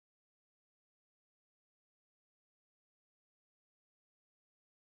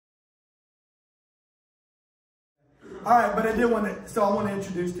All right, but I did want to, so I want to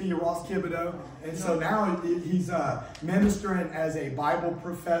introduce to you Ross Kibodeaux. And so now he's ministering as a Bible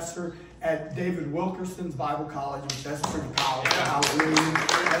professor at David Wilkerson's Bible College, which that's pretty powerful. Hallelujah.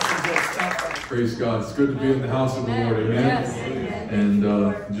 That's some good stuff. Praise God. It's good to be in the house of the Lord. Amen. Yes.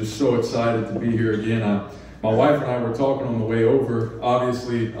 And just so excited to be here again. My wife and I were talking on the way over.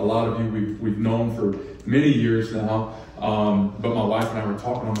 Obviously, a lot of you we've known for many years now. But my wife and I were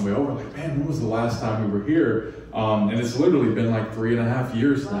talking on the way over, like, man, when was the last time we were here? And it's literally been like 3.5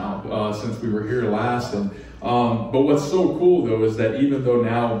 years now since we were here last. And but what's so cool though is that even though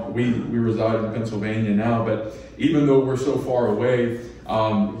now we reside in Pennsylvania now, but even though we're so far away,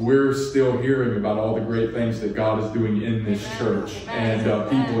 we're still hearing about all the great things that God is doing in this church. And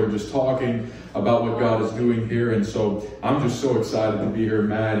people are just talking about what God is doing here. And so I'm just so excited to be here.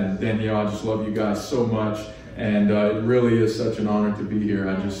 Matt and Danielle, I just love you guys so much. And it really is such an honor to be here.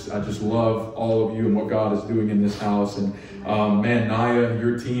 I just love all of you and what God is doing in this house. And man, Naya,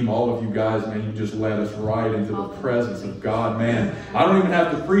 your team, all of you guys, man, you just led us right into the presence of God. Man, I don't even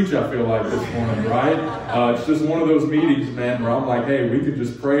have to preach, I feel like, this morning, right? It's just one of those meetings, man, where I'm like, hey, we could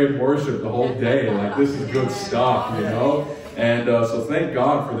just pray and worship the whole day. Like, this is good stuff, you know? And so thank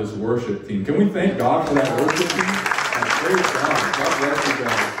God for this worship team. Can we thank God for that worship team? Praise God. God bless you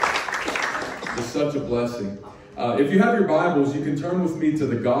guys. It's such a blessing. If you have your Bibles, you can turn with me to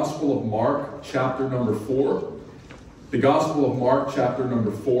the Gospel of Mark, chapter number 4. The Gospel of Mark, chapter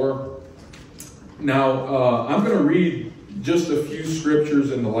number 4. Now, I'm going to read just a few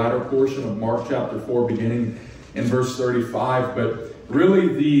scriptures in the latter portion of Mark chapter 4, beginning in verse 35. But really,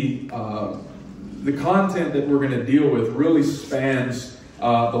 the content that we're going to deal with really spans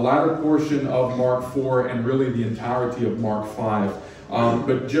the latter portion of Mark 4 and really the entirety of Mark 5.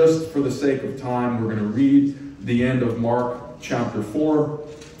 But just for the sake of time, we're going to read the end of Mark chapter 4,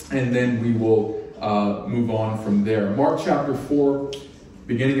 and then we will move on from there. Mark chapter 4,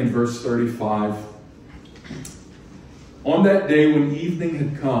 beginning in verse 35. On that day when evening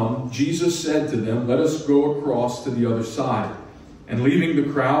had come, Jesus said to them, "Let us go across to the other side." And leaving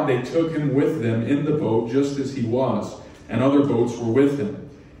the crowd, they took him with them in the boat, just as he was, and other boats were with him.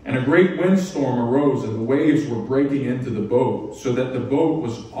 And a great windstorm arose, and the waves were breaking into the boat, so that the boat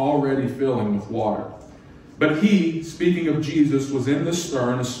was already filling with water. But he, speaking of Jesus, was in the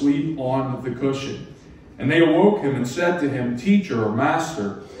stern, asleep on the cushion. And they awoke him and said to him, "Teacher," or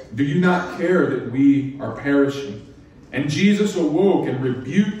 "Master, do you not care that we are perishing?" And Jesus awoke and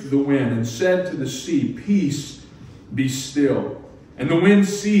rebuked the wind and said to the sea, "Peace, be still." And the wind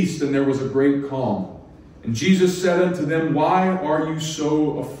ceased, and there was a great calm. And Jesus said unto them, "Why are you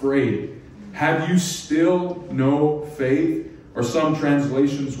so afraid? Have you still no faith?" Or some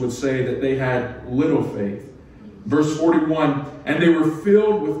translations would say that they had little faith. Verse 41, and they were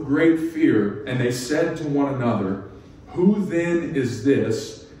filled with great fear, and they said to one another, "Who then is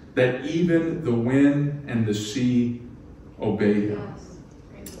this, that even the wind and the sea obey him?"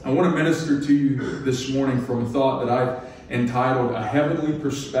 I want to minister to you this morning from a thought that I've entitled, "A Heavenly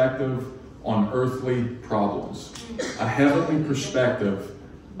Perspective on Earthly Problems." A heavenly perspective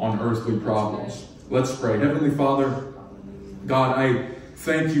on earthly problems. Let's pray. Heavenly Father, God, I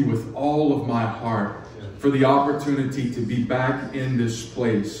thank you with all of my heart for the opportunity to be back in this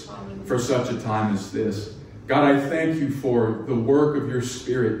place for such a time as this. God, I thank you for the work of your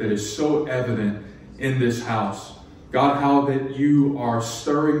Spirit that is so evident in this house. God, how that you are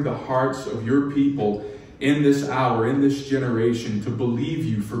stirring the hearts of your people in this hour, in this generation, to believe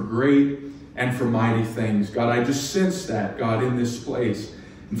you for great and for mighty things. God, I just sense that, God, in this place.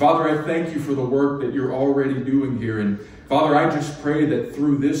 And Father, I thank you for the work that you're already doing here. And Father, I just pray that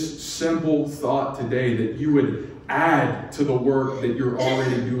through this simple thought today, that you would add to the work that you're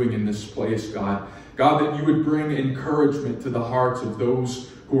already doing in this place, God. God, that you would bring encouragement to the hearts of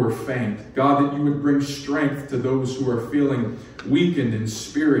those who are faint. God, that you would bring strength to those who are feeling weakened in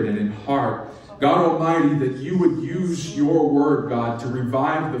spirit and in heart. God Almighty, that you would use your word, God, to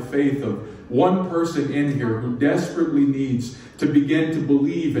revive the faith of one person in here who desperately needs to begin to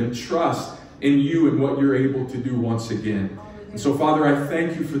believe and trust in you and what you're able to do once again. And so, Father, I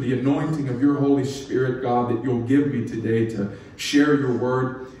thank you for the anointing of your Holy Spirit, God, that you'll give me today to share your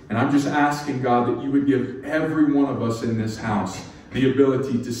word. And I'm just asking, God, that you would give every one of us in this house the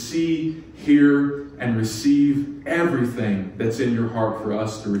ability to see, hear, and receive everything that's in your heart for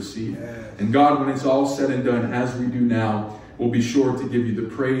us to receive. And God, when it's all said and done, as we do now, we'll be sure to give you the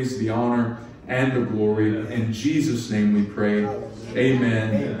praise, the honor, and the glory. In Jesus' name we pray.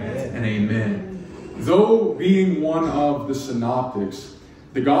 Amen, and amen. Though being one of the synoptics,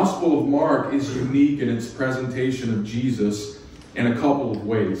 the Gospel of Mark is unique in its presentation of Jesus in a couple of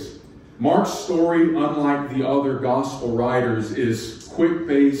ways. Mark's story, unlike the other gospel writers, is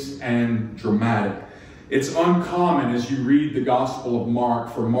quick-paced and dramatic. It's uncommon as you read the Gospel of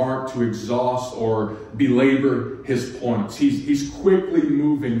Mark for Mark to exhaust or belabor his points. He's quickly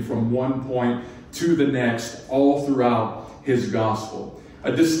moving from one point to the next all throughout his gospel.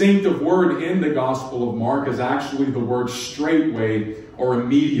 A distinctive word in the Gospel of Mark is actually the word straightway or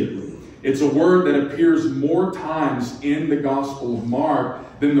immediately. It's a word that appears more times in the Gospel of Mark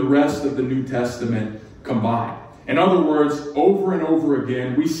than the rest of the New Testament combined. In other words, over and over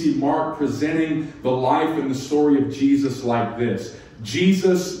again, we see Mark presenting the life and the story of Jesus like this.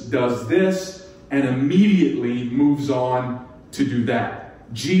 Jesus does this and immediately moves on to do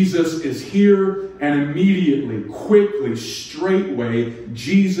that. Jesus is here and immediately, quickly, straightway,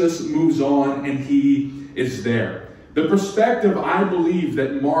 Jesus moves on and he is there. The perspective I believe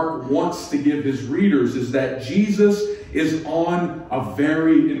that Mark wants to give his readers is that Jesus is on a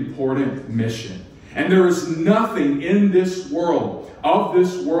very important mission. And there is nothing in this world, of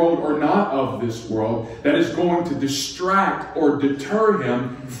this world or not of this world, that is going to distract or deter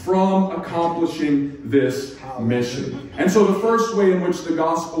him from accomplishing this mission. And so the first way in which the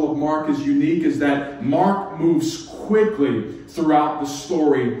Gospel of Mark is unique is that Mark moves quickly throughout the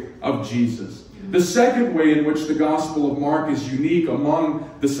story of Jesus. The second way in which the Gospel of Mark is unique among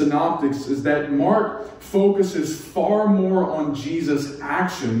the synoptics is that Mark focuses far more on Jesus'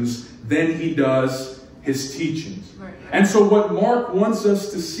 actions than he does his teachings. And so what Mark wants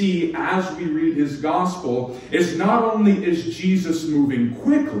us to see as we read his gospel is not only is Jesus moving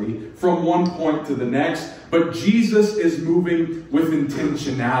quickly from one point to the next, but Jesus is moving with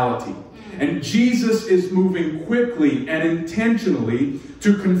intentionality. And Jesus is moving quickly and intentionally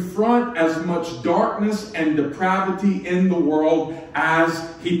to confront as much darkness and depravity in the world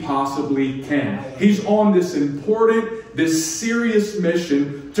as he possibly can. He's on this important, this serious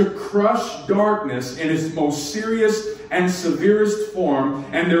mission to crush darkness in its most serious and severest form,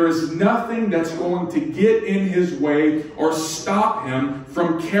 and there is nothing that's going to get in his way or stop him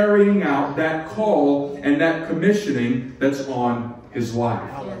from carrying out that call and that commissioning that's on his life.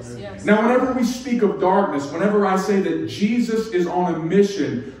 Yes, yes. Now, whenever we speak of darkness, whenever I say that Jesus is on a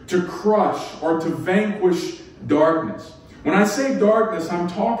mission to crush or to vanquish darkness, when I say darkness, I'm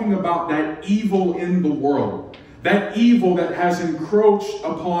talking about that evil in the world. That evil that has encroached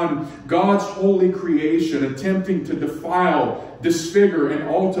upon God's holy creation, attempting to defile, disfigure, and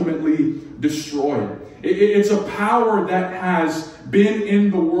ultimately destroy it. It's a power that has been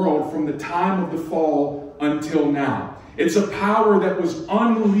in the world from the time of the fall until now. It's a power that was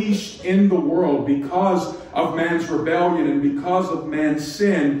unleashed in the world because of man's rebellion and because of man's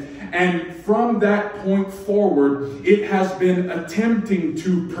sin. And from that point forward, it has been attempting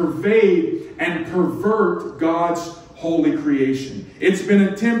to pervade and pervert God's holy creation. It's been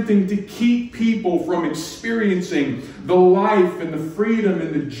attempting to keep people from experiencing the life and the freedom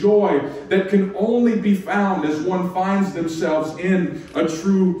and the joy that can only be found as one finds themselves in a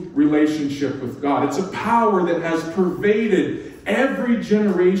true relationship with God. It's a power that has pervaded every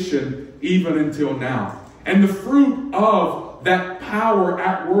generation, even until now. And the fruit of that power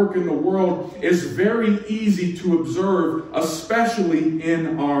at work in the world is very easy to observe, especially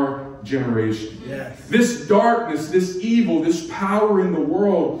in our generation. Yes. This darkness, this evil, this power in the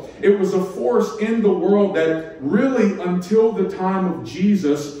world, it was a force in the world that really, until the time of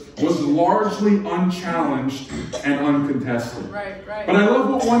Jesus, was largely unchallenged and uncontested. Right. But I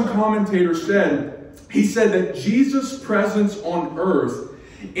love what one commentator said. He said that Jesus' presence on earth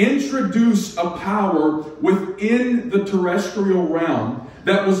introduced a power within the terrestrial realm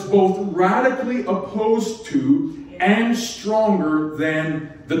that was both radically opposed to and stronger than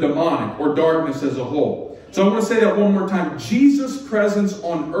the demonic or darkness as a whole. So I want to say that one more time. Jesus' presence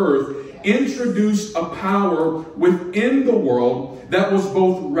on earth introduced a power within the world that was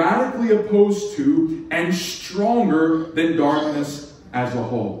both radically opposed to and stronger than darkness as a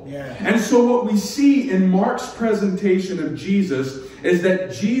whole. Yeah. And so what we see in Mark's presentation of Jesus is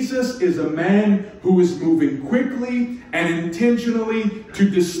that Jesus is a man who is moving quickly and intentionally to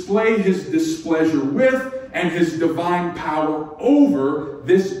display his displeasure with and his divine power over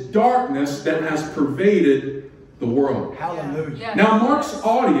this darkness that has pervaded the world. Hallelujah. Yeah. Now, Mark's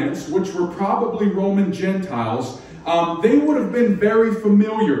audience, which were probably Roman Gentiles, they would have been very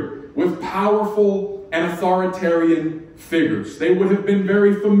familiar with powerful and authoritarian figures. They would have been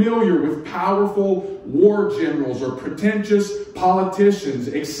very familiar with powerful war generals or pretentious politicians,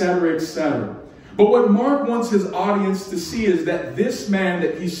 etc., etc. But what Mark wants his audience to see is that this man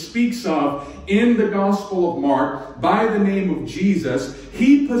that he speaks of in the Gospel of Mark by the name of Jesus,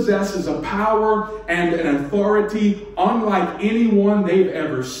 he possesses a power and an authority unlike anyone they've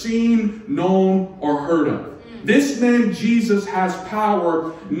ever seen, known, or heard of. This man, Jesus, has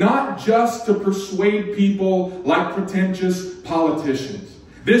power not just to persuade people like pretentious politicians.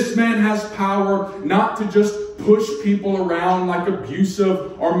 This man has power not to just push people around like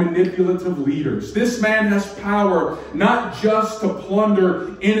abusive or manipulative leaders. This man has power not just to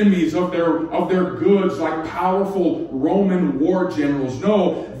plunder enemies of their goods like powerful Roman war generals.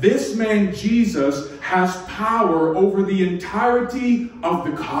 No, this man, Jesus, has power over the entirety of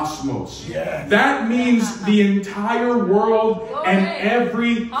the cosmos. Yeah. That means the entire world and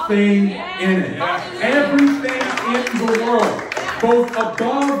everything in it. Everything in the world, both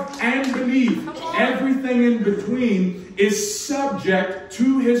above and beneath, everything in between is subject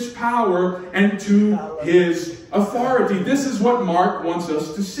to his power and to his authority. This is what Mark wants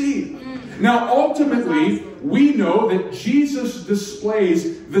us to see. Now, ultimately, we know that Jesus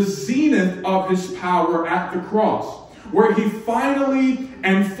displays the zenith of his power at the cross, where he finally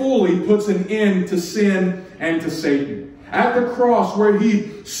and fully puts an end to sin and to Satan. At the cross, where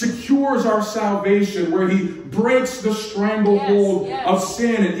he secures our salvation, where he breaks the stranglehold of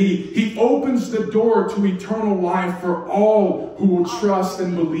sin, and he opens the door to eternal life for all who will trust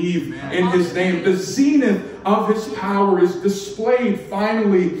and believe in his name. The zenith of his power is displayed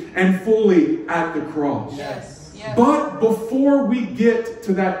finally and fully at the cross. But before we get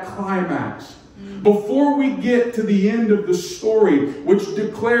to that climax, before we get to the end of the story, which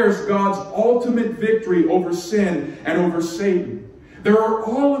declares God's ultimate victory over sin and over Satan, there are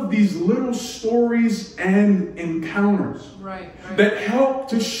all of these little stories and encounters that help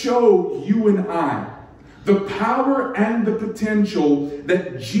to show you and I the power and the potential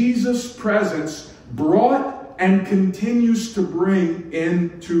that Jesus' presence brought and continues to bring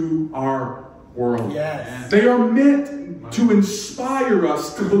into our world. They are meant to inspire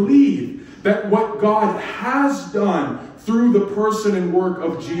us to believe that what God has done through the person and work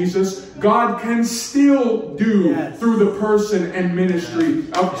of Jesus, God can still do through the person and ministry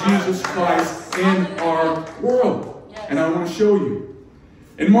of Jesus Christ in our world. And I want to show you.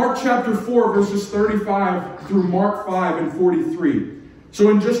 In Mark chapter 4, verses 35 through Mark 5 and 43, so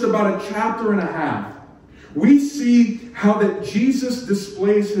in just about a chapter and a half, we see how that Jesus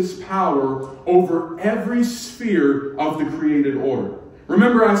displays his power over every sphere of the created order.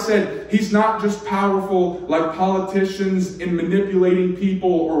 Remember, I said he's not just powerful like politicians in manipulating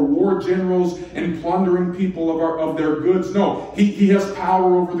people or war generals and plundering people of their goods. No, he has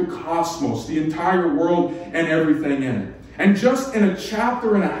power over the cosmos, the entire world, and everything in it. And just in a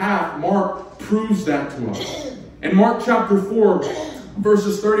chapter and a half, Mark proves that to us. In Mark chapter 4,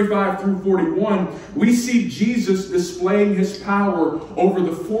 verses 35 through 41, we see Jesus displaying his power over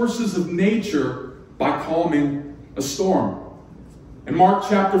the forces of nature by calming a storm. In Mark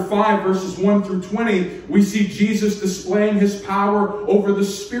chapter 5, verses 1 through 20, we see Jesus displaying his power over the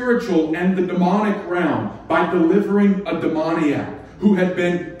spiritual and the demonic realm by delivering a demoniac who had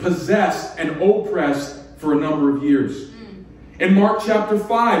been possessed and oppressed for a number of years. In Mark chapter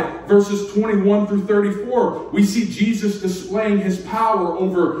 5, verses 21 through 34, we see Jesus displaying his power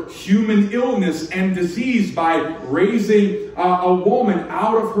over human illness and disease by raising a woman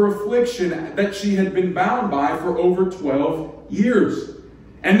out of her affliction that she had been bound by for over 12 years.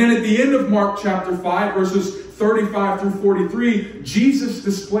 And then at the end of Mark chapter 5, verses 35 through 43, Jesus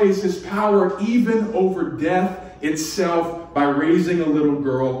displays his power even over death itself by raising a little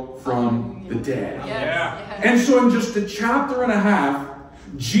girl from the dead. And so in just a chapter and a half,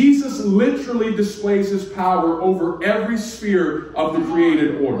 Jesus literally displays his power over every sphere of the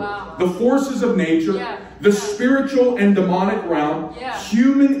created order. The forces of nature, the spiritual and demonic realm,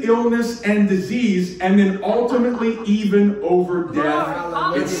 human illness and disease, and then ultimately even over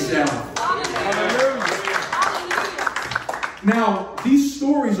death itself. Now, these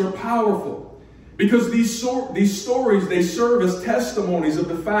stories are powerful because these stories, they serve as testimonies of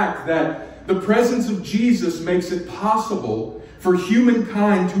the fact that the presence of Jesus makes it possible for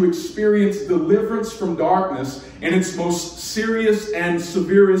humankind to experience deliverance from darkness in its most serious and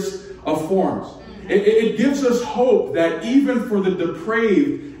severest of forms. It gives us hope that even for the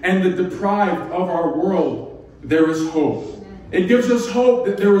depraved and the deprived of our world, there is hope. It gives us hope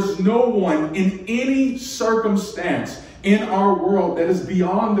that there is no one in any circumstance in our world that is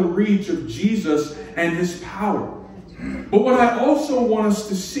beyond the reach of Jesus and his power. But what I also want us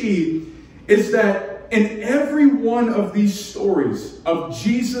to see is that in every one of these stories of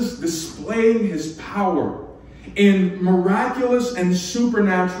Jesus displaying his power in miraculous and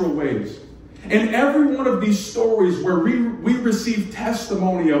supernatural ways, In every one of these stories where we receive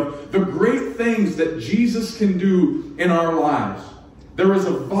testimony of the great things that Jesus can do in our lives, there is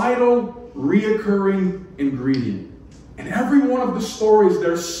a vital, reoccurring ingredient. In every one of the stories,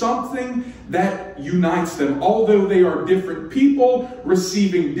 there's something that unites them. Although they are different people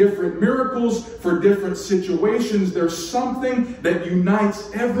receiving different miracles for different situations, there's something that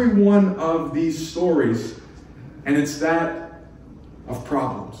unites every one of these stories, and it's that of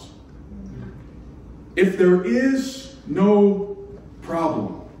problems. If there is no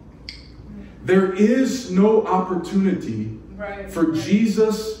problem, there is no opportunity for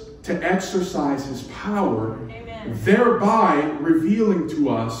Jesus to exercise his power, thereby revealing to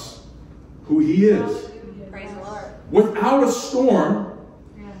us who he is. Praise the Lord. Without a storm,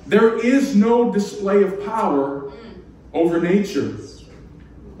 there is no display of power over nature.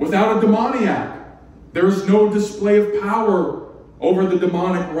 Without a demoniac, there is no display of power over the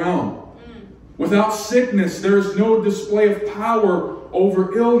demonic realm. Without sickness, there is no display of power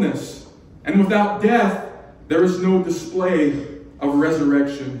over illness. And without death, there is no display of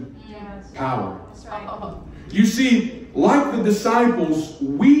resurrection power. That's right. You see, like the disciples,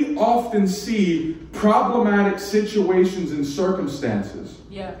 we often see problematic situations and circumstances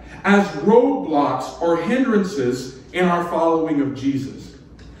as roadblocks or hindrances in our following of Jesus.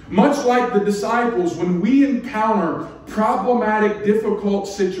 Much like the disciples, when we encounter problematic, difficult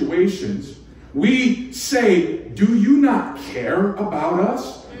situations, we say, do you not care about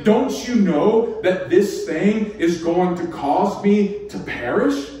us? Don't you know that this thing is going to cause me to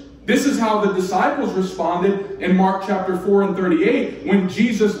perish? This is how the disciples responded in Mark chapter 4 and 38 when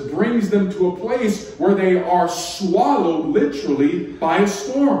Jesus brings them to a place where they are swallowed literally by a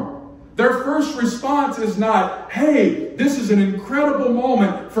storm. Their first response is not, hey, this is an incredible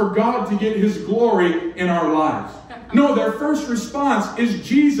moment for God to get his glory in our lives. No, their first response is,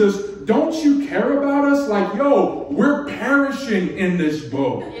 Jesus, don't you care about us? Like, yo, we're perishing in this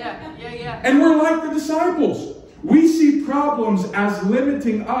boat. And we're like the disciples. We see problems as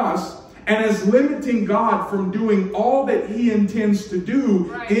limiting us and as limiting God from doing all that he intends to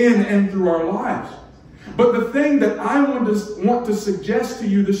do in and through our lives. But the thing that I want to suggest to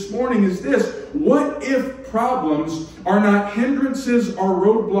you this morning is this. What if problems are not hindrances or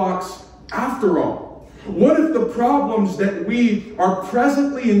roadblocks after all? What if the problems that we are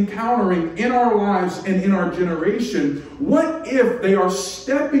presently encountering in our lives and in our generation, what if they are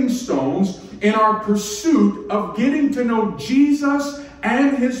stepping stones in our pursuit of getting to know Jesus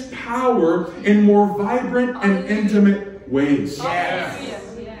and his power in more vibrant and intimate ways?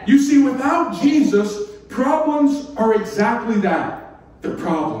 You see, without Jesus, problems are exactly that. They're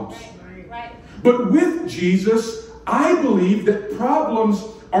problems. But with Jesus, I believe that problems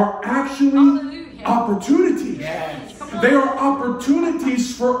are actually opportunities. They are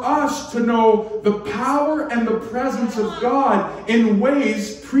opportunities for us to know the power and the presence of God in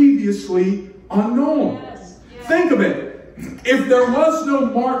ways previously unknown. Think of it. If there was no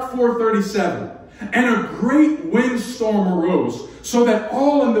Mark 4:37 and a great windstorm arose so that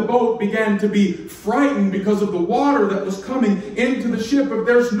all in the boat began to be frightened because of the water that was coming into the ship, if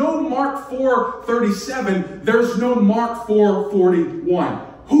there's no Mark 4:37, there's no Mark 4:41.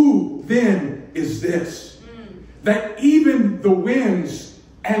 Who then is this? That even the winds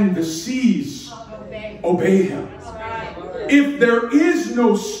and the seas obey him. If there is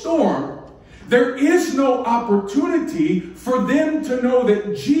no storm, there is no opportunity for them to know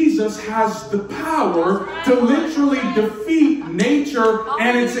that Jesus has the power to literally defeat nature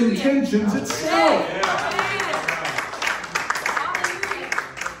and its intentions itself.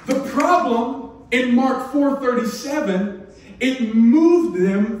 The problem in Mark 4:37, it moved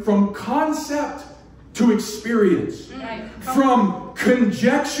them from concept to experience, from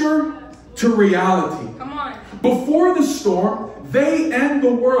conjecture to reality. Before the storm, they and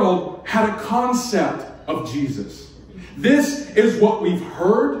the world had a concept of Jesus. This is what we've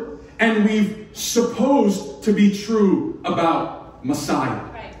heard and we've supposed to be true about Messiah.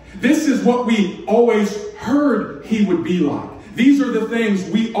 This is what we always heard he would be like. These are the things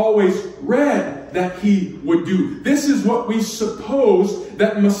we always read that he would do. This is what we supposed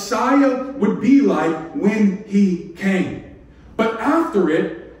that Messiah would be like when he came. But after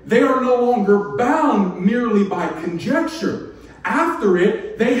it, they are no longer bound merely by conjecture. After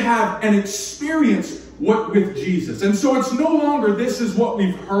it, they have an experience with Jesus. And so it's no longer this is what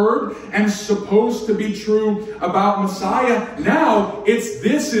we've heard and supposed to be true about Messiah. Now it's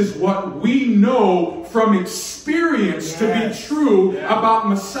this is what we know from experience to be true about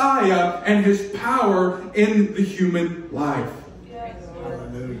Messiah and his power in the human life.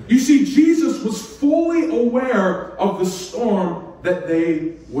 You see, Jesus was fully aware of the storm that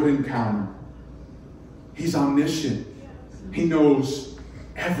they would encounter. He's omniscient. He knows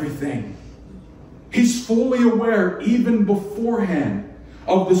everything. He's fully aware, even beforehand,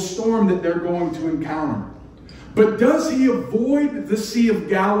 of the storm that they're going to encounter. But does he avoid the Sea of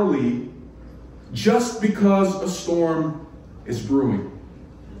Galilee just because a storm is brewing?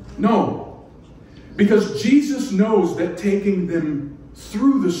 No. Because Jesus knows that taking them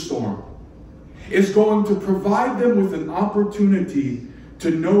through the storm is going to provide them with an opportunity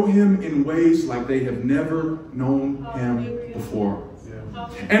to know him in ways like they have never known him before.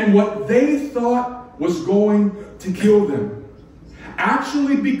 And what they thought was going to kill them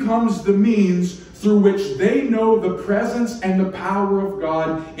actually becomes the means through which they know the presence and the power of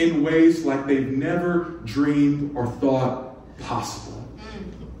God in ways like they've never dreamed or thought possible.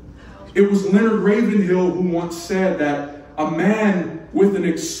 It was Leonard Ravenhill who once said that a man with an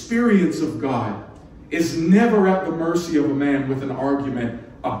experience of God is never at the mercy of a man with an argument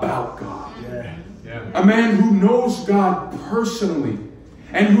about God. A man who knows God personally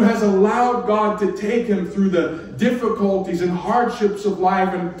and who has allowed God to take him through the difficulties and hardships of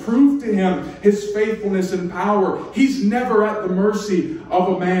life and prove to him his faithfulness and power. He's never at the mercy of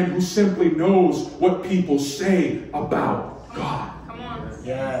a man who simply knows what people say about God. Come on.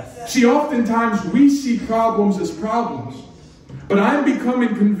 Yes. See, oftentimes we see problems as problems. But I'm becoming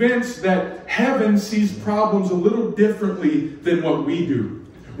convinced that heaven sees problems a little differently than what we do.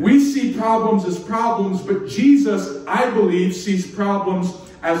 We see problems as problems, but Jesus, I believe, sees problems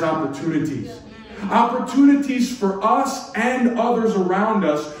as opportunities. Opportunities for us and others around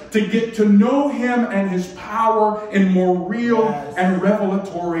us to get to know him and his power in more real and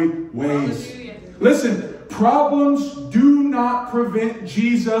revelatory ways. Listen, problems do not prevent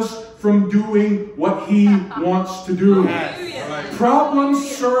Jesus from doing what he wants to do. Problems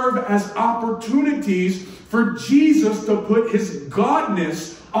serve as opportunities for Jesus to put his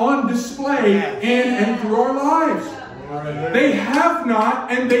godness on display in and through our lives. They have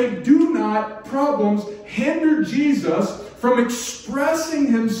not and they do not, problems, hinder Jesus from expressing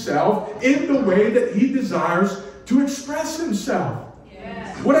himself in the way that he desires to express himself.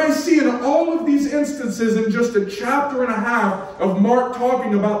 What I see in all of these instances in just a chapter and a half of Mark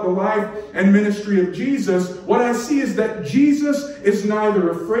talking about the life and ministry of Jesus, what I see is that Jesus is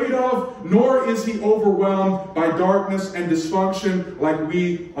neither afraid of nor is he overwhelmed by darkness and dysfunction like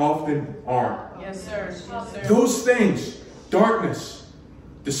we often are. Yes, sir. Yes, sir. Those things, darkness,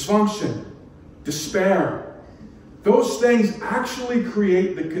 dysfunction, despair, those things actually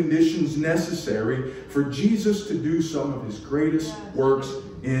create the conditions necessary for Jesus to do some of his greatest works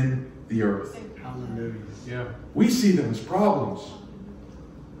in the earth. Hallelujah. Yeah. We see them as problems.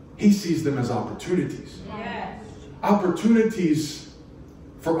 He sees them as opportunities. Yes. Opportunities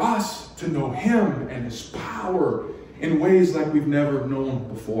for us to know him and his power in ways like we've never known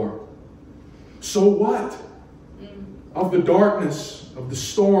before. So what of the darkness, of the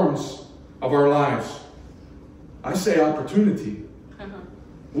storms of our lives? I say opportunity.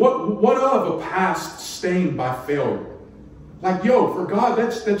 What of a past stained by failure? Like, for God,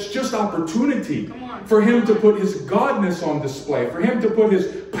 that's just opportunity for him to put his godness on display, for him to put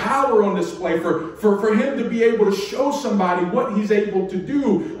his power on display, for him to be able to show somebody what he's able to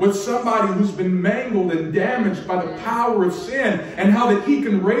do with somebody who's been mangled and damaged by the power of sin, and how that he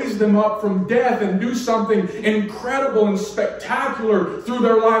can raise them up from death and do something incredible and spectacular through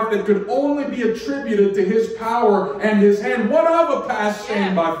their life that could only be attributed to his power and his hand. What of a past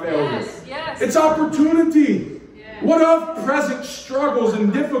stained by failure? Yes. It's opportunity. What of present struggles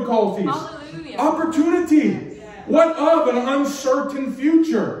and difficulties? Hallelujah. Opportunity. What of an uncertain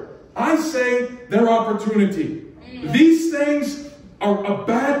future? I say they're opportunity. These things are a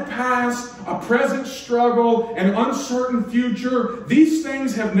bad past, a present struggle, an uncertain future. These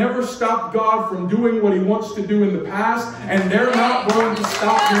things have never stopped God from doing what he wants to do in the past, and they're not going to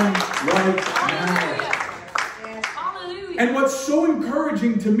stop him right now. And what's so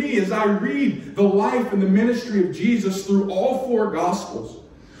encouraging to me as I read the life and the ministry of Jesus through all four Gospels,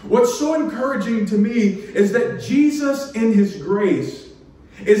 what's so encouraging to me is that Jesus in his grace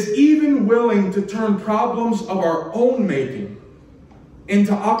is even willing to turn problems of our own making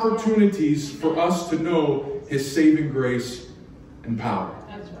into opportunities for us to know his saving grace and power.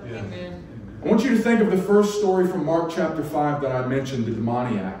 That's right. Amen. I want you to think of the first story from Mark chapter 5 that I mentioned, the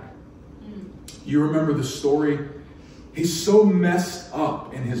demoniac. You remember the story? He's so messed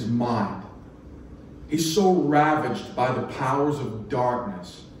up in his mind. He's so ravaged by the powers of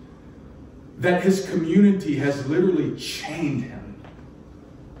darkness that his community has literally chained him.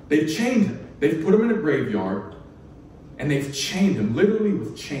 They've chained him. They've put him in a graveyard and they've chained him, literally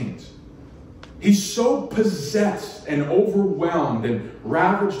with chains. He's so possessed and overwhelmed and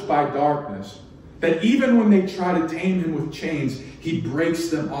ravaged by darkness that even when they try to tame him with chains, he breaks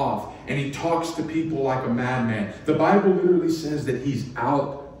them off and he talks to people like a madman. The Bible literally says that he's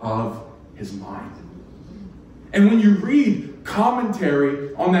out of his mind. And when you read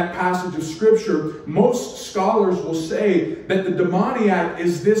commentary on that passage of Scripture, most scholars will say that the demoniac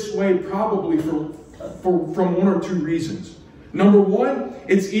is this way probably from one or two reasons. Number one,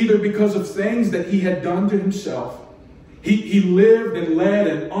 it's either because of things that he had done to himself. He lived and led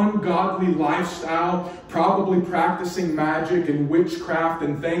an ungodly lifestyle, probably practicing magic and witchcraft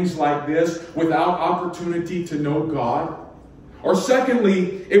and things like this without opportunity to know God. Or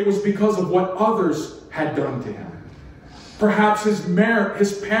secondly, it was because of what others had done to him. Perhaps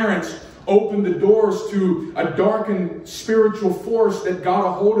his parents opened the doors to a darkened spiritual force that got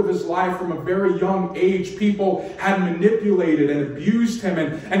a hold of his life from a very young age. People had manipulated and abused him,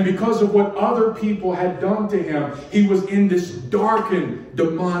 and because of what other people had done to him, he was in this darkened,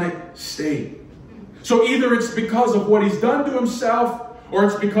 demonic state. So either it's because of what he's done to himself, or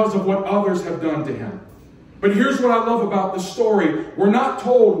it's because of what others have done to him. But here's what I love about the story. We're not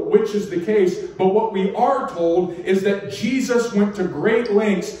told which is the case, but what we are told is that Jesus went to great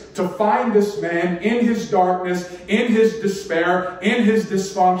lengths to find this man in his darkness, in his despair, in his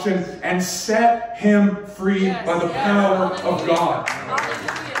dysfunction, and set him free by the power of God.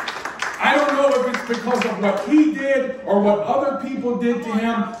 I don't know if it's because of what he did or what other people did to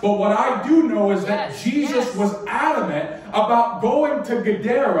him, but what I do know is that Jesus was adamant about going to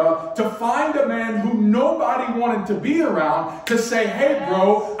Gadara to find a man who nobody wanted to be around, to say, hey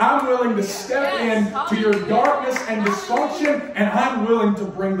bro, I'm willing to step into your darkness and dysfunction, and I'm willing to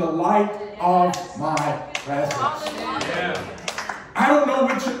bring the light of my presence. I don't know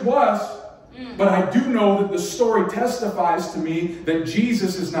which it was, but I do know that the story testifies to me that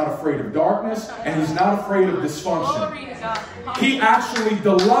Jesus is not afraid of darkness and he's not afraid of dysfunction. He actually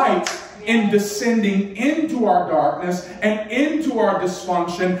delights in descending into our darkness and into our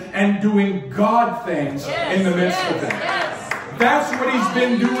dysfunction and doing God things in the midst of them. That's what he's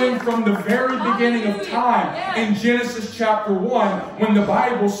been doing from the very beginning of time. In Genesis chapter 1, when the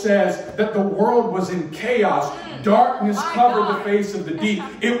Bible says that the world was in chaos, darkness covered the face of the deep.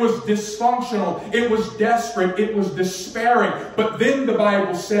 It was dysfunctional. It was desperate. It was despairing. But then the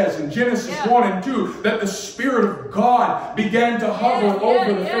Bible says in Genesis 1 and 2 that the Spirit of God began to hover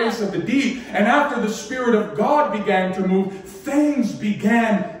over the face of the deep. And after the Spirit of God began to move, things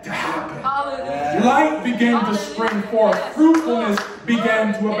began to happen. Light began to spring forth. Fruitfulness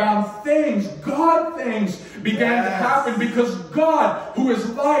began to abound. God things began to happen because God, who is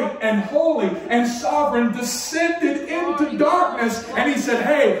light and holy and sovereign, descended into darkness, and he said,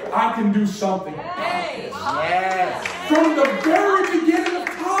 hey, I can do something. From the very beginning of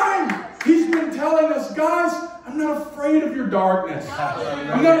time, he's been telling us, guys, I'm not afraid of your darkness.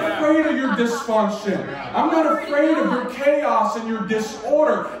 I'm not afraid of your dysfunction. I'm not afraid of your chaos and your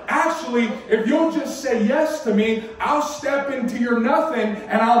disorder. Actually, if you'll just say yes to me, I'll step into your nothing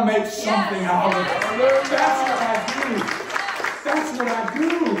and I'll make something out of it. That's what I do. That's what I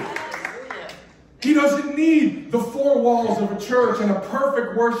do. He doesn't need the four walls of a church and a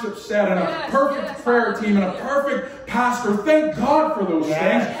perfect worship set and a perfect prayer team and a perfect pastor. Thank God for those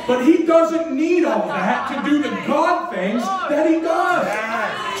things. But he doesn't need all that to do the God things that he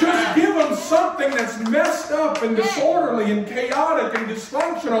does. Just give him something that's messed up and disorderly and chaotic and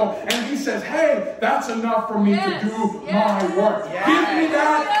dysfunctional, and he says, hey, that's enough for me to do my work. Give me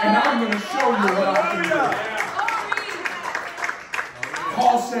that and I'm going to show you what I can do.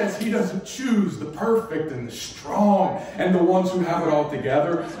 Paul says he doesn't choose the perfect and the strong and the ones who have it all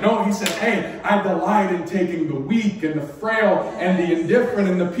together. No, he says, hey, I delight in taking the weak and the frail and the indifferent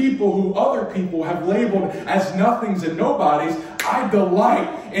and the people who other people have labeled as nothings and nobodies. I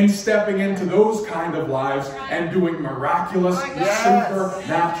delight in stepping into those kind of lives and doing miraculous,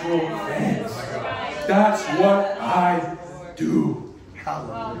 supernatural things. That's what I do.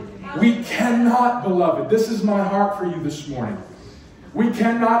 We cannot, beloved, this is my heart for you this morning. We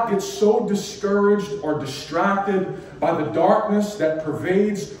cannot get so discouraged or distracted by the darkness that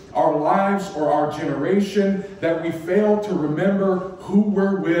pervades our lives or our generation that we fail to remember who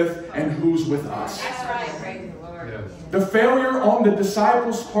we're with and who's with us. That's right. Praise the Lord. Yes. The failure on the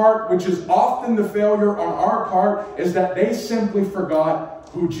disciples' part, which is often the failure on our part, is that they simply forgot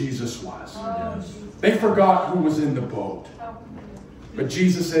who Jesus was. They forgot who was in the boat. But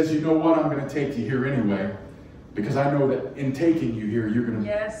Jesus says, you know what? I'm going to take you here anyway. Because I know that in taking you here, you're going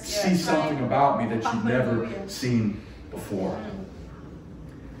to see something about me that you've never seen before.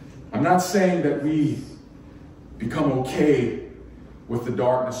 I'm not saying that we become okay with the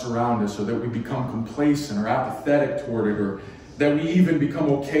darkness around us, or that we become complacent or apathetic toward it, or that we even become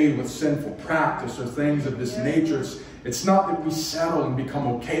okay with sinful practice or things of this nature. It's not that we settle and become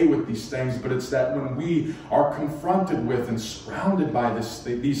okay with these things, but it's that when we are confronted with and surrounded by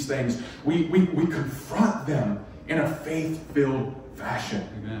these things, we confront them in a faith-filled fashion.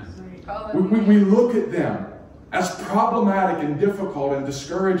 We look at them as problematic and difficult and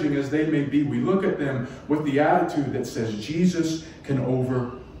discouraging as they may be. We look at them with the attitude that says Jesus can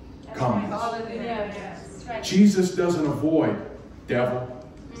overcome this. Jesus doesn't avoid devil,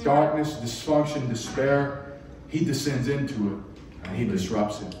 darkness, dysfunction, despair. He descends into it and he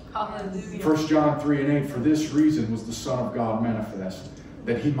disrupts it. 1 John 3:8, for this reason was the Son of God manifest,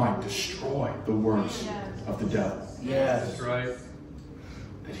 that he might destroy the works of the devil. Yes. That's right.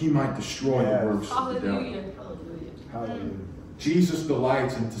 That he might destroy the works of the devil. Hallelujah. Jesus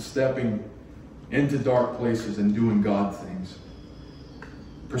delights into stepping into dark places and doing God things.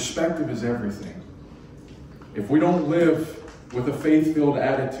 Perspective is everything. If we don't live with a faith-filled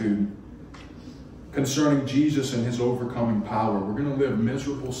attitude concerning Jesus and his overcoming power, we're going to live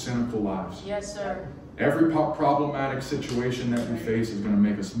miserable, cynical lives. Yes, sir. Every problematic situation that we face is going to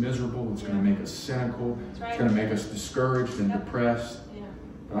make us miserable. It's going to make us cynical. It's going to make us discouraged and depressed.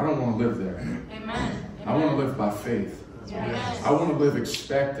 But I don't want to live there. Amen. I want to live by faith. Yes. I want to live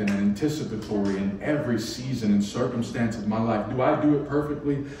expectant and anticipatory in every season and circumstance of my life. Do I do it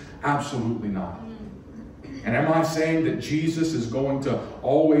perfectly? Absolutely not. And am I saying that Jesus is going to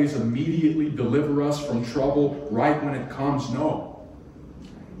always immediately deliver us from trouble right when it comes? No.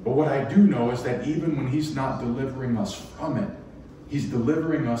 But what I do know is that even when he's not delivering us from it, he's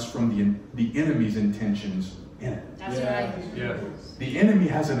delivering us from the enemy's intentions in it. That's right. Yeah. The enemy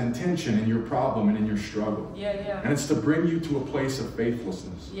has an intention in your problem and in your struggle. Yeah. And it's to bring you to a place of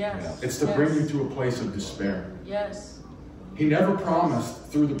faithlessness. Yes. It's to bring you to a place of despair. Yes. He never promised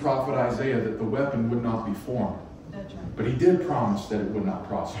through the prophet Isaiah that the weapon would not be formed. That's right. But he did promise that it would not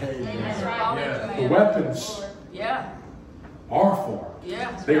prosper. That's right. Yeah. The weapons are formed.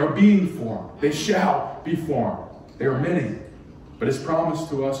 Yeah. They are being formed. They shall be formed. There are many. But his promise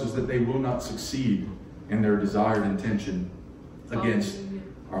to us is that they will not succeed in their desired intention against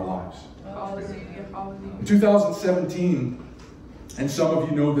our lives. In 2017, and some of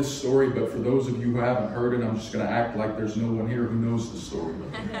you know this story, but for those of you who haven't heard it, I'm just going to act like there's no one here who knows the story.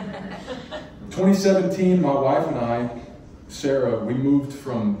 2017, my wife and I, Sarah, we moved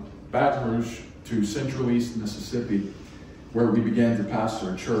from Baton Rouge to Central East Mississippi, where we began to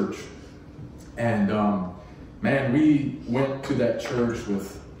pastor a church. And man, we went to that church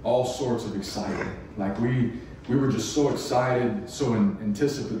with all sorts of excitement. Like we were just so excited, so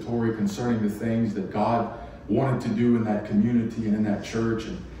anticipatory concerning the things that God wanted to do in that community and in that church.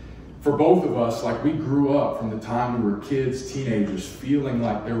 And for both of us, like we grew up from the time we were kids, teenagers, feeling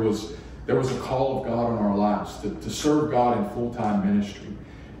like there was a call of God on our lives to serve God in full-time ministry.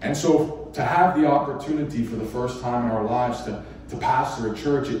 And so to have the opportunity for the first time in our lives to pastor a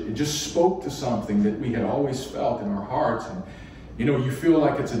church, it just spoke to something that we had always felt in our hearts. And you know, you feel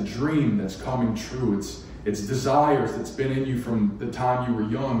like it's a dream that's coming true. It's desires that's been in you from the time you were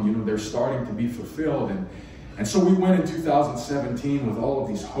young. You know, they're starting to be fulfilled. And so we went in 2017 with all of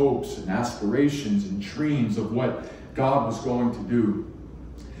these hopes and aspirations and dreams of what God was going to do.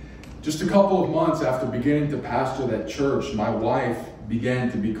 Just a couple of months after beginning to pastor that church, my wife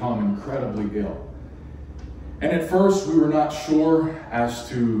began to become incredibly ill. And at first, we were not sure as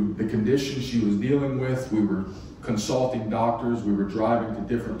to the condition she was dealing with. We were consulting doctors. We were driving to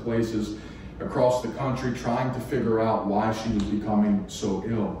different places across the country trying to figure out why she was becoming so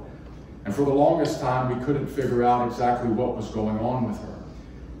ill. And for the longest time, we couldn't figure out exactly what was going on with her.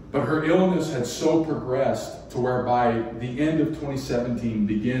 But her illness had so progressed to where by the end of 2017,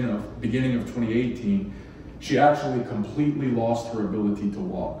 beginning of 2018, she actually completely lost her ability to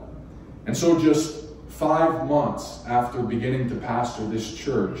walk. And so just 5 months after beginning to pastor this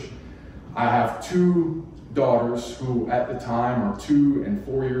church, I have 2 daughters who at the time are 2 and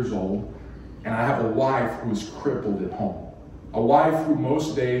 4 years old, and I have a wife who is crippled at home. A wife who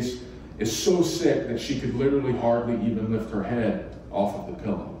most days is so sick that she could literally hardly even lift her head off of the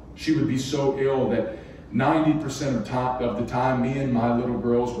pillow. She would be so ill that 90% of the time, me and my little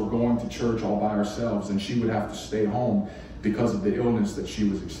girls were going to church all by ourselves, and she would have to stay home because of the illness that she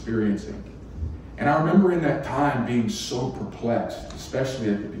was experiencing. And I remember in that time being so perplexed, especially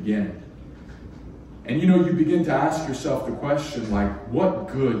at the beginning. And you know, you begin to ask yourself the question, like, what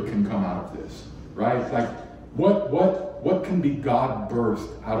good can come out of this, right? Like, what can be God birthed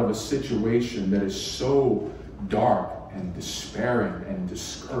out of a situation that is so dark and despairing and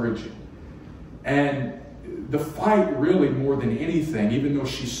discouraging? And the fight, really, more than anything, even though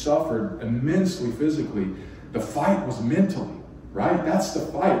she suffered immensely physically, the fight was mentally. right? That's the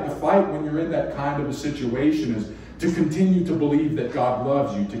fight. The fight when you're in that kind of a situation is to continue to believe that God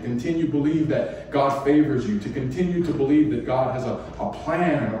loves you, to continue to believe that God favors you, to continue to believe that God has a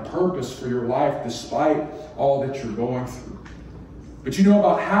plan and a purpose for your life despite all that you're going through. But you know,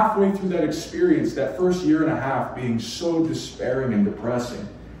 about halfway through that experience, that first year and a half being so despairing and depressing,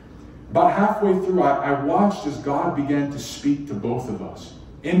 about halfway through, I watched as God began to speak to both of us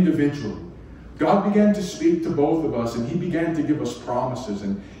individually. God began to speak to both of us, and he began to give us promises,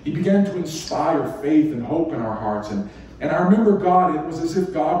 and he began to inspire faith and hope in our hearts. And I remember God, it was as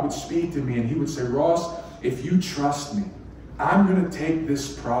if God would speak to me, and he would say, Ross, if you trust me, I'm going to take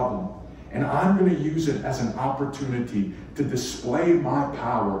this problem, and I'm going to use it as an opportunity to display my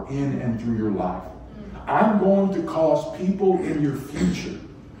power in and through your life. I'm going to cause people in your future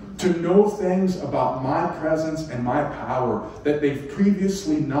to know things about my presence and my power that they've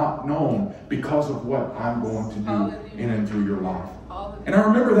previously not known because of what I'm going to do in and through your life. And I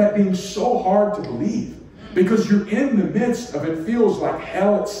remember that being so hard to believe because you're in the midst of it feels like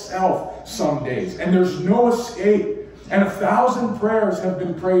hell itself some days, and there's no escape. And 1,000 prayers have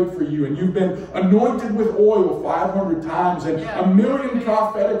been prayed for you, and you've been anointed with oil 500 times, and 1,000,000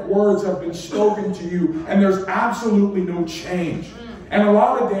 prophetic words have been spoken to you, and there's absolutely no change. And a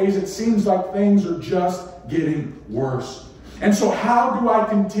lot of days it seems like things are just getting worse. And so how do I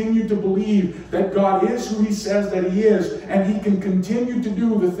continue to believe that God is who he says that he is, and he can continue to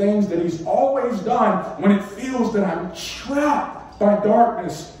do the things that he's always done when it feels that I'm trapped by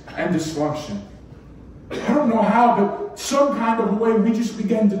darkness and dysfunction? I don't know how, but some kind of a way we just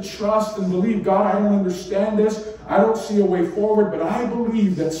begin to trust and believe, God, I don't understand this. I don't see a way forward, but I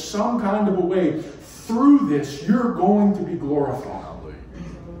believe that some kind of a way through this, you're going to be glorified.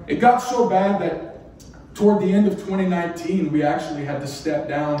 It got so bad that toward the end of 2019, we actually had to step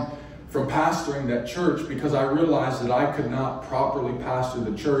down from pastoring that church because I realized that I could not properly pastor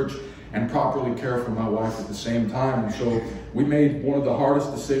the church and properly care for my wife at the same time. And so we made one of the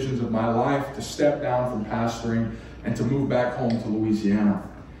hardest decisions of my life to step down from pastoring and to move back home to Louisiana.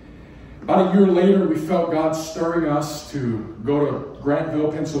 About a year later, we felt God stirring us to go to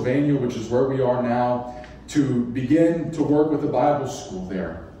Grantville, Pennsylvania, which is where we are now, to begin to work with a Bible school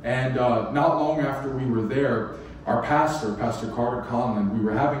there. And not long after we were there, our pastor, Pastor Carter Conlon, we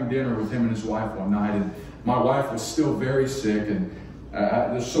were having dinner with him and his wife one night, and my wife was still very sick, and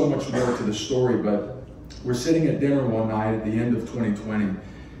there's so much more to the story, but we're sitting at dinner one night at the end of 2020,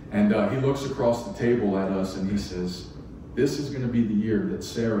 and he looks across the table at us and he says, this is going to be the year that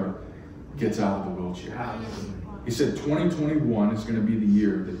Sarah gets out of the wheelchair. He said 2021 is going to be the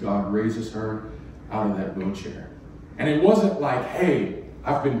year that God raises her out of that wheelchair. And it wasn't like, hey,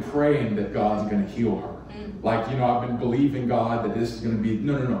 I've been praying that God's going to heal her. Like, you know, I've been believing God that this is going to be,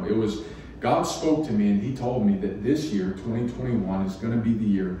 no. It was, God spoke to me and he told me that this year, 2021, is going to be the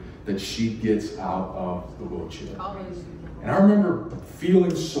year that she gets out of the wheelchair. And I remember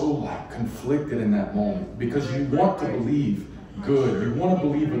feeling so like conflicted in that moment because you want to believe good. You want to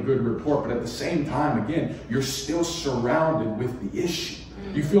believe a good report, but at the same time, again, you're still surrounded with the issue.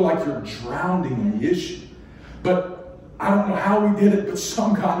 You feel like you're drowning in the issue. But I don't know how we did it, but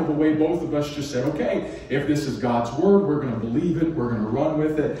some kind of a way, both of us just said, okay, if this is God's word, we're going to believe it, we're going to run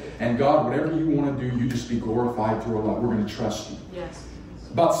with it, and God, whatever you want to do, you just be glorified through a lot. We're going to trust you. Yes.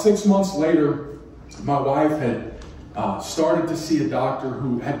 About 6 months later, my wife had started to see a doctor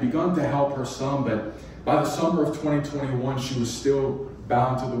who had begun to help her some, but by the summer of 2021, she was still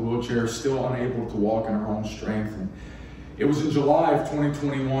bound to the wheelchair, still unable to walk in her own strength. And it was in July of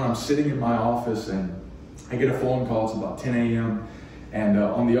 2021, I'm sitting in my office, and I get a phone call. It's about 10 a.m. And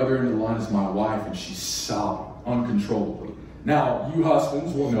on the other end of the line is my wife, and she's sobbing uncontrollably. Now, you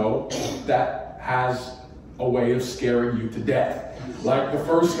husbands will know that has a way of scaring you to death. Like the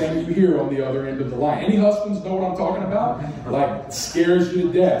first thing you hear on the other end of the line. Any husbands know what I'm talking about? Like, it scares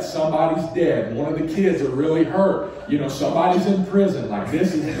you to death. Somebody's dead. One of the kids are really hurt. You know, somebody's in prison. Like,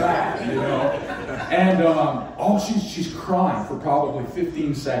 this is bad, you know. And she's crying for probably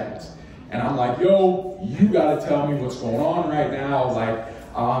 15 seconds. And I'm like, yo, you got to tell me what's going on right now. Like,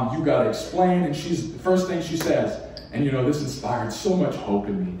 you got to explain. And the first thing she says, and you know, this inspired so much hope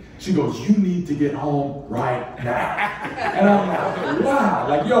in me. She goes, you need to get home right now. And I'm like, wow,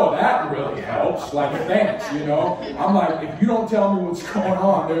 like, yo, that really helps. Like, thanks, you know. I'm like, if you don't tell me what's going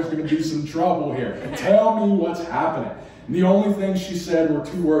on, there's going to be some trouble here. Tell me what's happening. And the only thing she said were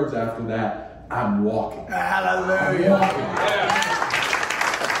 2 words after that, I'm walking. Hallelujah. I'm walking.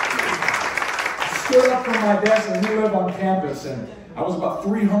 Stood up from my desk, and we live on campus, and I was about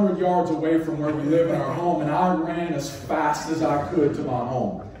 300 yards away from where we live in our home, and I ran as fast as I could to my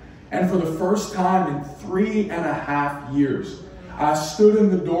home. And for the first time in 3.5 years, I stood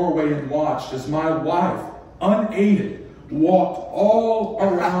in the doorway and watched as my wife, unaided, walked all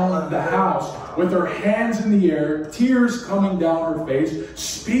around the house with her hands in the air, tears coming down her face,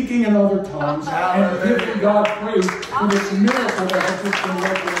 speaking in other tongues, and giving God praise for this miracle that has just been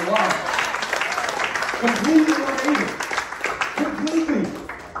worked in her life. Completely unaided. Completely.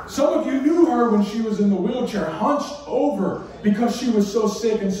 Some of you knew her when she was in the wheelchair, hunched over because she was so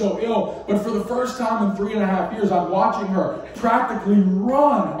sick and so ill. But for the first time in 3.5 years, I'm watching her practically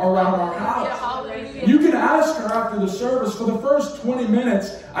run around our house. You can ask her after the service. For the first 20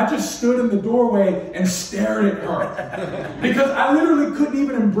 minutes, I just stood in the doorway and stared at her. Because I literally couldn't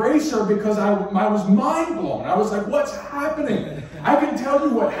even embrace her because I was mind blown. I was like, what's happening? I can tell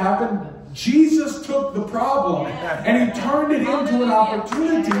you what happened. Jesus took the problem and he turned it into an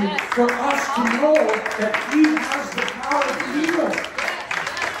opportunity for us to know that he has the power to heal.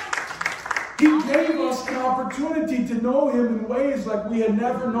 He gave us an opportunity to know him in ways like we had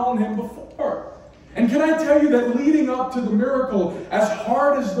never known him before. And can I tell you that leading up to the miracle, as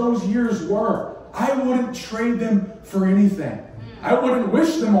hard as those years were, I wouldn't trade them for anything. I wouldn't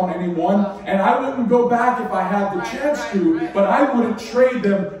wish them on anyone, and I wouldn't go back if I had the chance to, but I wouldn't trade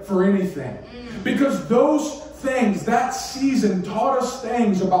them for anything. Because those things, that season taught us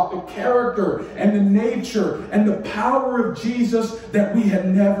things about the character and the nature and the power of Jesus that we had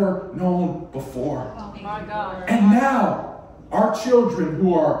never known before. And now, our children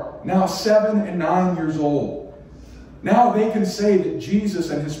who are now 7 and 9 years old, now they can say that Jesus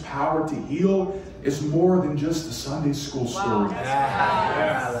and his power to heal is more than just a Sunday school story.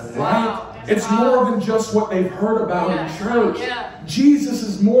 Right? It's more than just what they've heard about in church. Jesus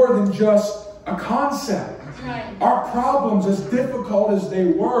is more than just a concept. Our problems, as difficult as they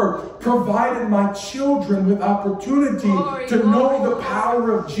were, provided my children with opportunity to know the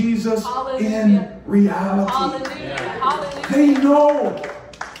power of Jesus in reality. They know.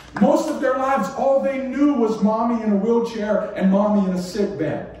 Most of their lives, all they knew was mommy in a wheelchair and mommy in a sick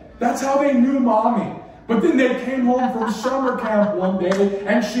bed. That's how they knew mommy. But then they came home from summer camp one day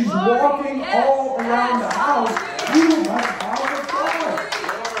and she's walking all around the house. You know the power of God.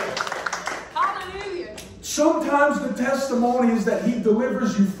 Sometimes the testimony is that he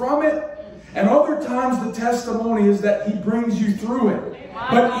delivers you from it, and other times the testimony is that he brings you through it.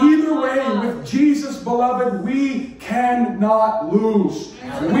 But either way, with Jesus, beloved, we cannot lose.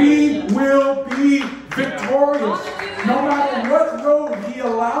 We will be victorious. No matter what road he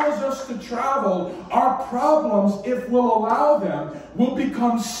allows us to travel, our problems, if we'll allow them, will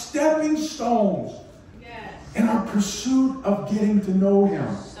become stepping stones in our pursuit of getting to know him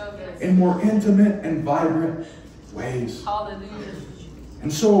in more intimate and vibrant ways.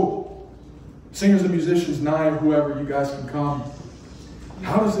 And so, singers and musicians, Naya, whoever, you guys can come.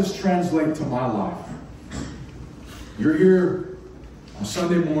 How does this translate to my life? You're here on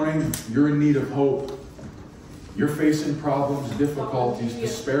Sunday morning. You're in need of hope. You're facing problems, difficulties,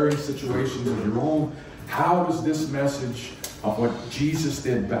 despairing situations of your own. How does this message of what Jesus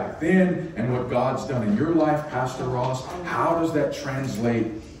did back then and what God's done in your life, Pastor Ross, how does that translate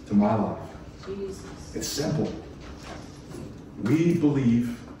to my life? It's simple. We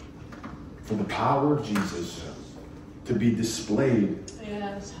believe for the power of Jesus to be displayed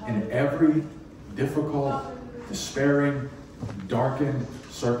in every difficult, despairing, darkened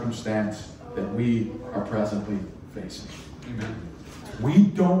circumstance that we are presently facing. Amen. We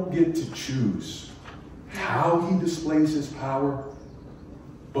don't get to choose how he displays his power,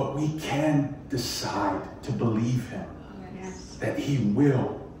 but we can decide to believe him that he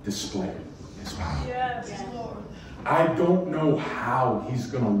will display his power. Yes, Lord. I don't know how he's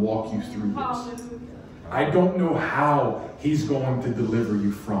going to walk you through this. I don't know how he's going to deliver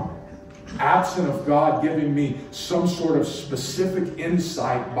you from it. Absent of God giving me some sort of specific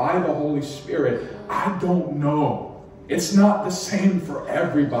insight by the Holy Spirit, I don't know. It's not the same for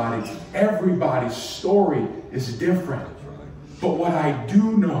everybody. Everybody's story is different. But what I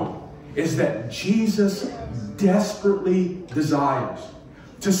do know is that Jesus desperately desires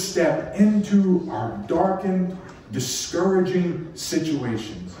to step into our darkened, discouraging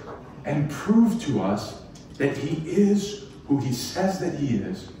situations and prove to us that he is who he says that he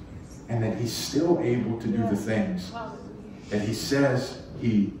is, and that he's still able to do the things that he says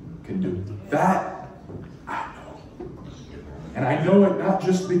he can do. That I know. And I know it not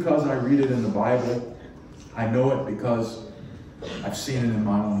just because I read it in the Bible. I know it because I've seen it in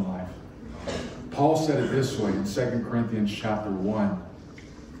my own life. Paul said it this way in 2 Corinthians chapter 1.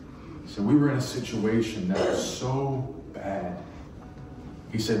 So we were in a situation that was so bad.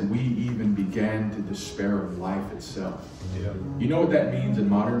 He said, we even began to despair of life itself. Yeah. You know what that means in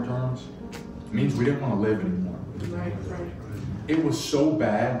modern terms? It means we didn't want to live anymore. it was so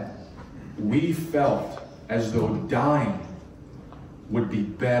bad, we felt as though dying would be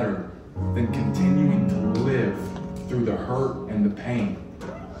better than continuing to live through the hurt and the pain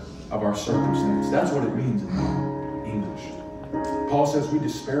of our circumstance. That's what it means in English. Paul says we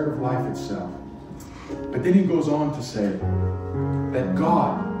despaired of life itself. But then he goes on to say that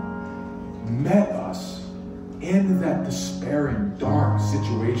God met us in that despairing, dark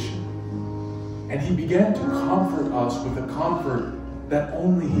situation. And he began to comfort us with a comfort that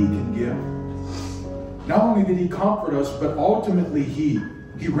only he can give. Not only did he comfort us, but ultimately he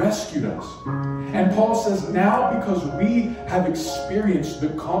rescued us. And Paul says, now because we have experienced the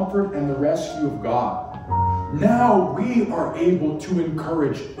comfort and the rescue of God, now we are able to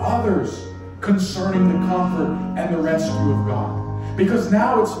encourage others concerning the comfort and the rescue of God. Because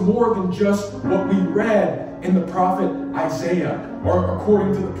now it's more than just what we read in the prophet Isaiah, or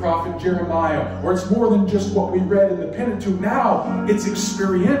according to the prophet Jeremiah, or it's more than just what we read in the Pentateuch. Now it's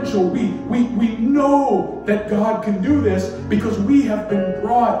experiential. We know that God can do this because we have been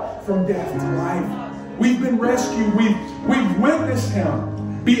brought from death to life. We've been rescued. We've witnessed him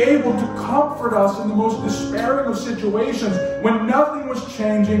be able to comfort us in the most despairing of situations, when nothing was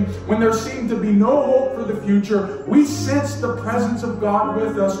changing, when there seemed to be no hope for the future. We sensed the presence of God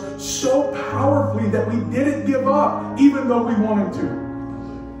with us so powerfully that we didn't give up, even though we wanted to.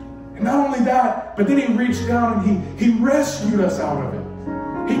 And not only that, but then he reached down and he rescued us out of it.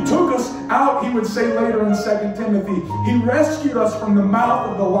 He took us out, he would say later in 2 Timothy, he rescued us from the mouth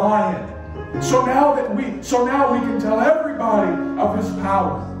of the lion. So now we can tell everybody of his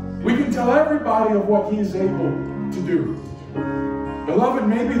power. We can tell everybody of what he is able to do. Beloved,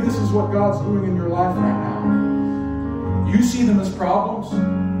 maybe this is what God's doing in your life right now. You see them as problems?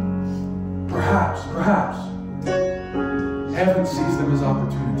 Perhaps. Heaven sees them as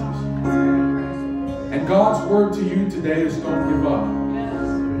opportunities. And God's word to you today is don't give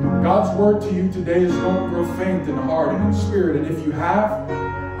up. God's word to you today is don't grow faint in heart and in spirit. And if you have,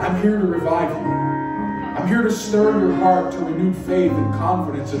 I'm here to revive you. I'm here to stir your heart to renewed faith and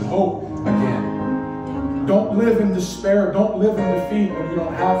confidence and hope again. Don't live in despair. Don't live in defeat when you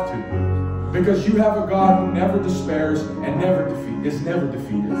don't have to. Because you have a God who never despairs and is never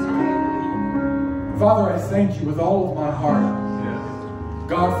defeated. Father, I thank you with all of my heart,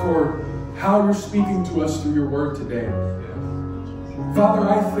 God, for how you're speaking to us through your word today. Father,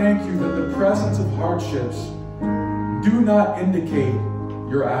 I thank you that the presence of hardships do not indicate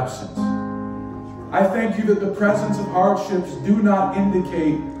your absence. I thank you that the presence of hardships do not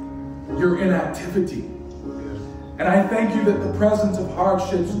indicate your inactivity. And I thank you that the presence of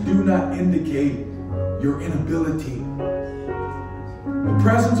hardships do not indicate your inability. The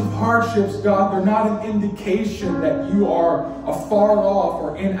presence of hardships, God, they're not an indication that you are afar off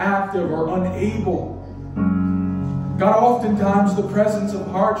or inactive or unable. God, oftentimes the presence of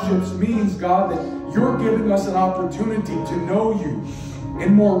hardships means, God, that you're giving us an opportunity to know you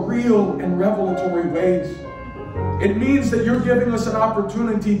in more real and revelatory ways. It means that you're giving us an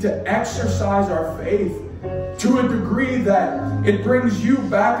opportunity to exercise our faith to a degree that it brings you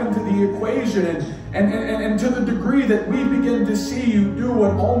back into the equation, and to the degree that we begin to see you do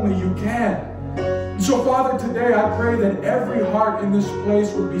what only you can. So, Father, today I pray that every heart in this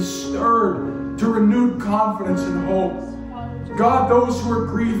place would be stirred to renewed confidence and hope. God, those who are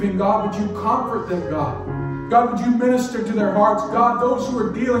grieving, God, would you comfort them, God? God, would you minister to their hearts? God, those who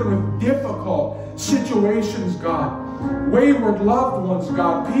are dealing with difficult situations, God, wayward loved ones,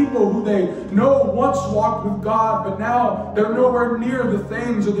 God, people who they know once walked with God, but now they're nowhere near the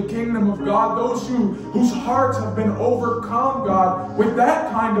things of the kingdom of God, those whose hearts have been overcome, God, with that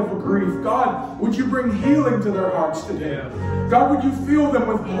kind of a grief. God, would you bring healing to their hearts today? God, would you fill them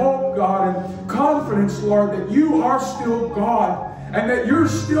with hope, God, and confidence, Lord, that you are still God, and that you're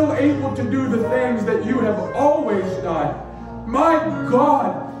still able to do the things that you have always done. My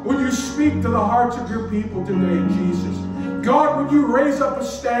God, would you speak to the hearts of your people today, Jesus? God, would you raise up a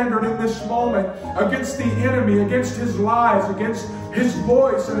standard in this moment against the enemy, against his lies, against his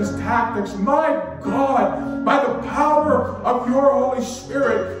voice and his tactics? My God, by the power of your Holy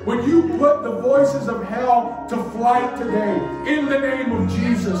Spirit, would you put the voices of hell to flight today in the name of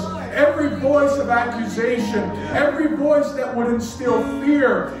Jesus? Every voice of accusation, every voice that would instill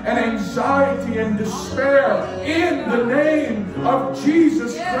fear and anxiety and despair, in the name of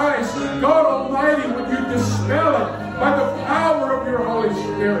Jesus Christ, God Almighty, would you dispel it by the power of your Holy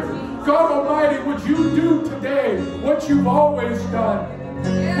Spirit? God Almighty, would you do today what you've always done?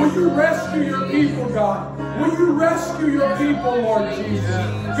 Will you rescue your people, God? Will you rescue your people, Lord Jesus?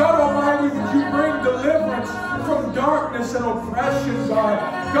 God Almighty, would you bring deliverance from darkness and oppression, God?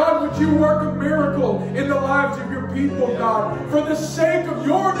 God, would you work a miracle in the lives of your people, God. For the sake of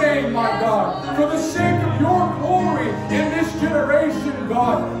your name, my God. For the sake of your glory in this generation,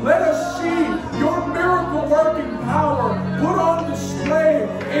 God. Let us see your miracle-working power put on display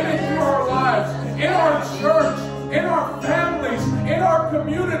in and through our lives, in our church, in our families, in our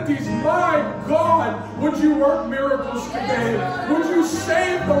communities. My God, would you work miracles today? Would you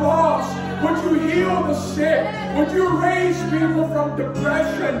save the lost? Would you heal the sick? Would you raise people from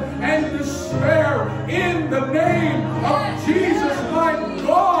depression and despair in the name of Jesus? My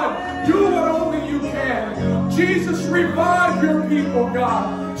God, do what only you can. Jesus, revive your people,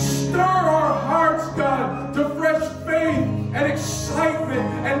 God. Stir our hearts, God, to fresh faith and excitement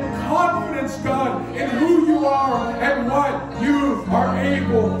and confidence, God, in who you are and what you are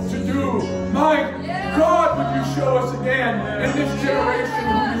able to do. My God, would you show us again in this generation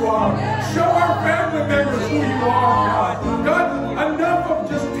who you are? Show our family members who you are, God. God, enough of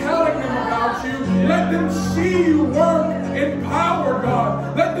just telling them about you. Let them see you work in power,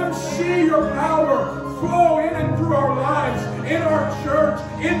 God. Let them see your power flow in and through our lives, in our church,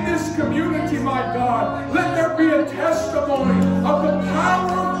 in this community, my God. Let there be a testimony of the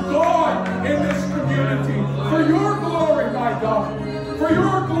power of God in this community. For your glory, my God. For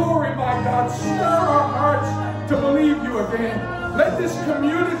your glory, my God. Stir our hearts to believe you again. Let this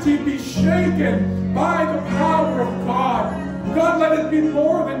community be shaken by the power of God. God, let it be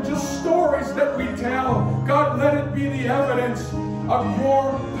more than just stories that we tell. God, let it be the evidence of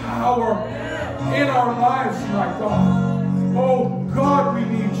your power in our lives, my God. Oh, God, we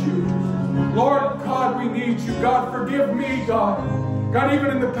need you. Lord God, we need you. God, forgive me, God. God, even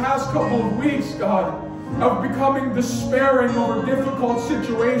in the past couple of weeks, God, of becoming despairing over difficult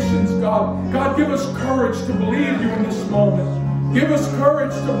situations, God. God, give us courage to believe you in this moment. Give us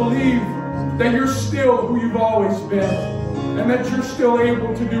courage to believe that you're still who you've always been, and that you're still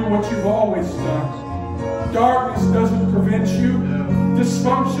able to do what you've always done. Darkness doesn't prevent you.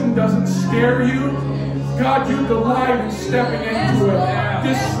 Dysfunction doesn't scare you. God, you delight in stepping into it,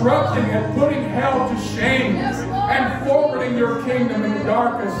 disrupting it, putting hell to shame, and forwarding your kingdom in the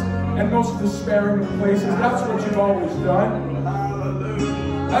darkest and most despairing of places. That's what you've always done.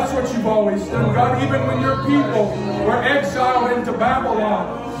 That's what you've always done, God. Even when your people were exiled into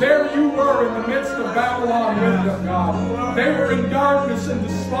Babylon, there you were in the midst of Babylon with them, God. They were in darkness and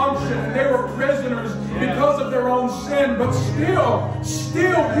dysfunction, and they were prisoners because of their own sin. But still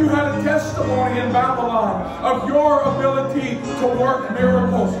you had a testimony in Babylon of your ability to work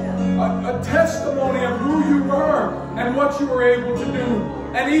miracles. A testimony of who you were and what you were able to do.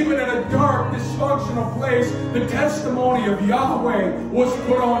 And even in a dark, dysfunctional place, the testimony of Yahweh was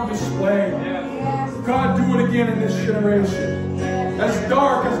put on display. God, do it again in this generation. As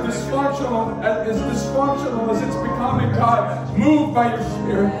dark, as dysfunctional as it's becoming, God, move by your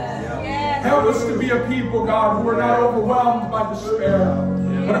Spirit. Help us to be a people, God, who are not overwhelmed by despair,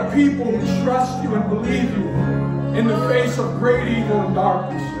 but a people who trust you and believe you in the face of great evil and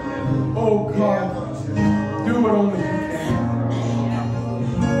darkness. Oh, God, do what only you can.